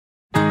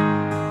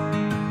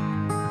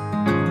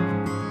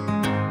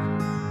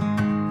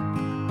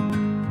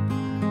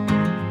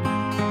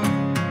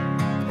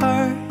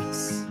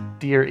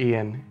Dear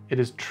Ian, it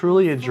is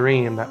truly a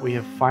dream that we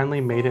have finally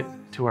made it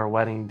to our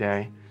wedding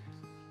day.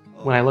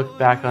 When I look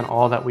back on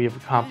all that we have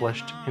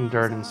accomplished,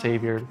 endured, and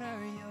savored,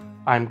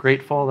 I am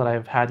grateful that I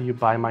have had you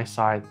by my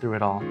side through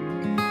it all.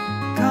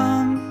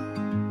 Come,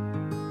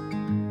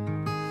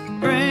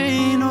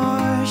 rain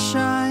or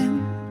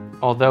shine.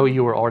 Although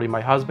you were already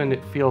my husband,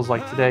 it feels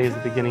like today is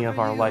the beginning of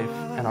our life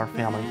and our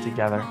family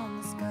together.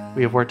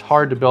 We have worked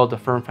hard to build a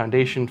firm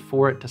foundation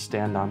for it to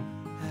stand on.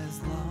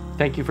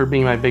 Thank you for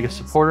being my biggest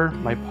supporter,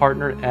 my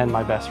partner, and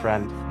my best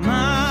friend.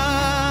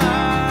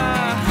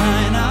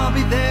 I'll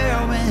be there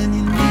when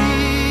you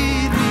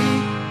need me.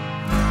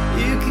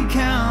 You can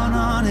count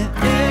on it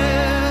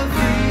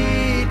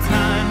every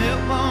time. It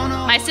won't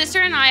My sister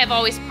and I have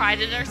always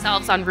prided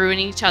ourselves on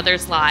ruining each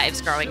other's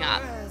lives growing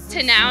up,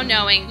 to now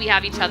knowing we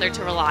have each other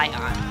to rely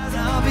on.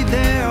 I'll be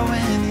there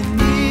when you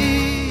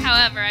need.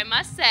 However, I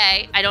must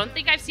say, I don't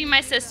think I've seen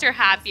my sister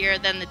happier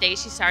than the day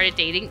she started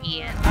dating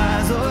Ian.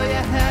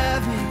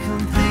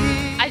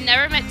 I've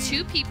never met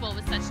two people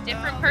with such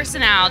different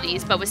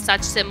personalities but with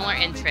such similar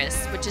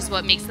interests, which is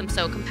what makes them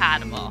so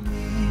compatible.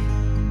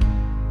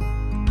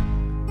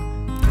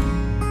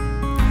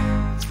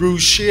 Through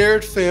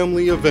shared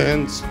family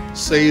events,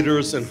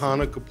 seders, and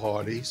Hanukkah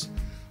parties,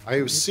 I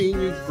have seen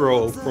you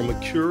grow from a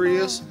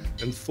curious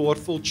and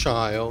thoughtful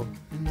child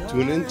to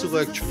an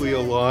intellectually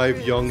alive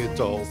young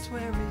adult,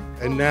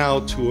 and now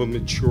to a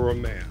mature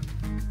man.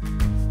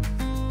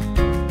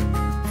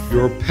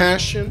 Your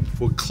passion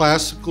for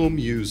classical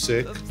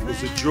music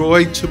was a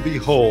joy to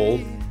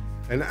behold,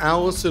 and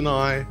Alice and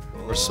I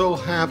are so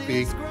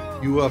happy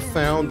you have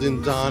found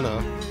in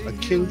Donna a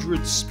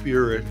kindred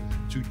spirit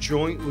to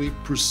jointly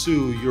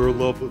pursue your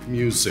love of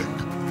music.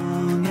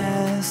 Long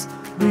as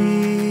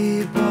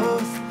we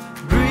both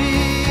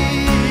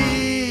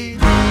breathe.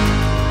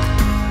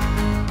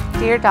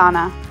 Dear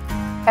Donna,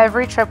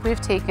 every trip we've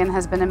taken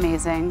has been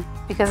amazing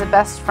because a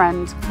best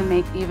friend can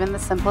make even the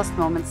simplest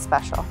moments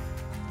special.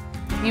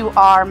 You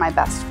are my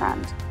best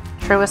friend,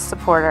 truest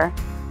supporter,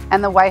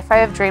 and the wife I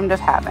have dreamed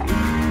of having.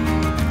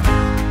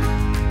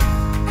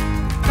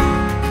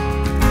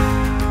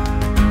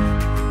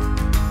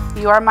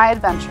 You are my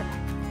adventure,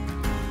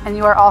 and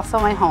you are also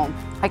my home.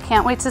 I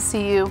can't wait to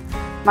see you,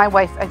 my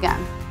wife,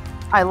 again.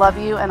 I love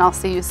you, and I'll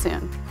see you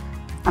soon.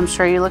 I'm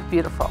sure you look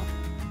beautiful.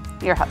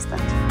 Your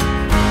husband.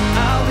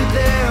 I'll be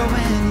there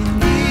when you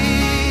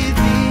need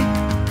me.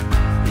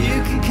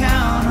 You can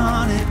count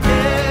on it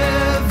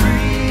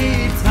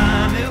every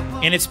time.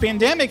 And it's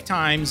pandemic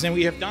times, and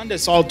we have done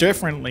this all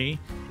differently.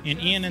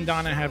 And Ian and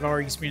Donna have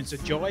already experienced the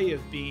joy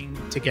of being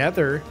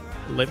together,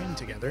 living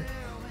together.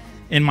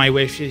 And my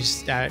wish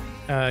is that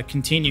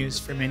continues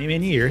for many,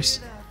 many years.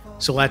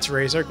 So let's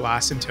raise our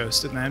glass and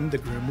toast to them, the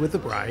groom with the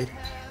bride,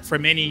 for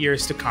many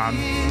years to come.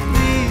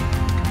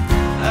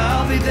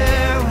 I'll be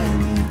there when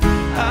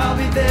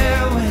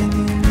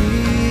you need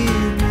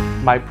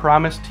me. My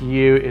promise to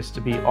you is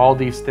to be all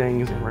these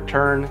things in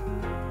return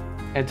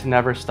and to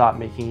never stop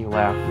making you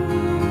laugh.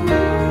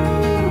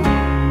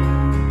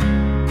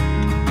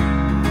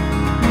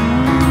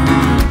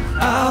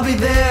 I'll be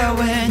there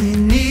when you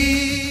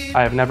need.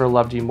 I have never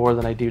loved you more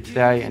than I do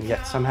today, and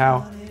yet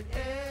somehow,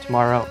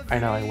 tomorrow, I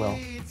know I will.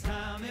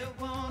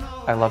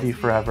 I love you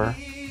forever.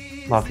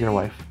 Love, your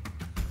wife.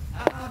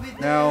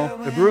 Now,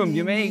 the groom,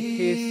 you may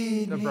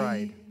kiss the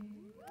bride.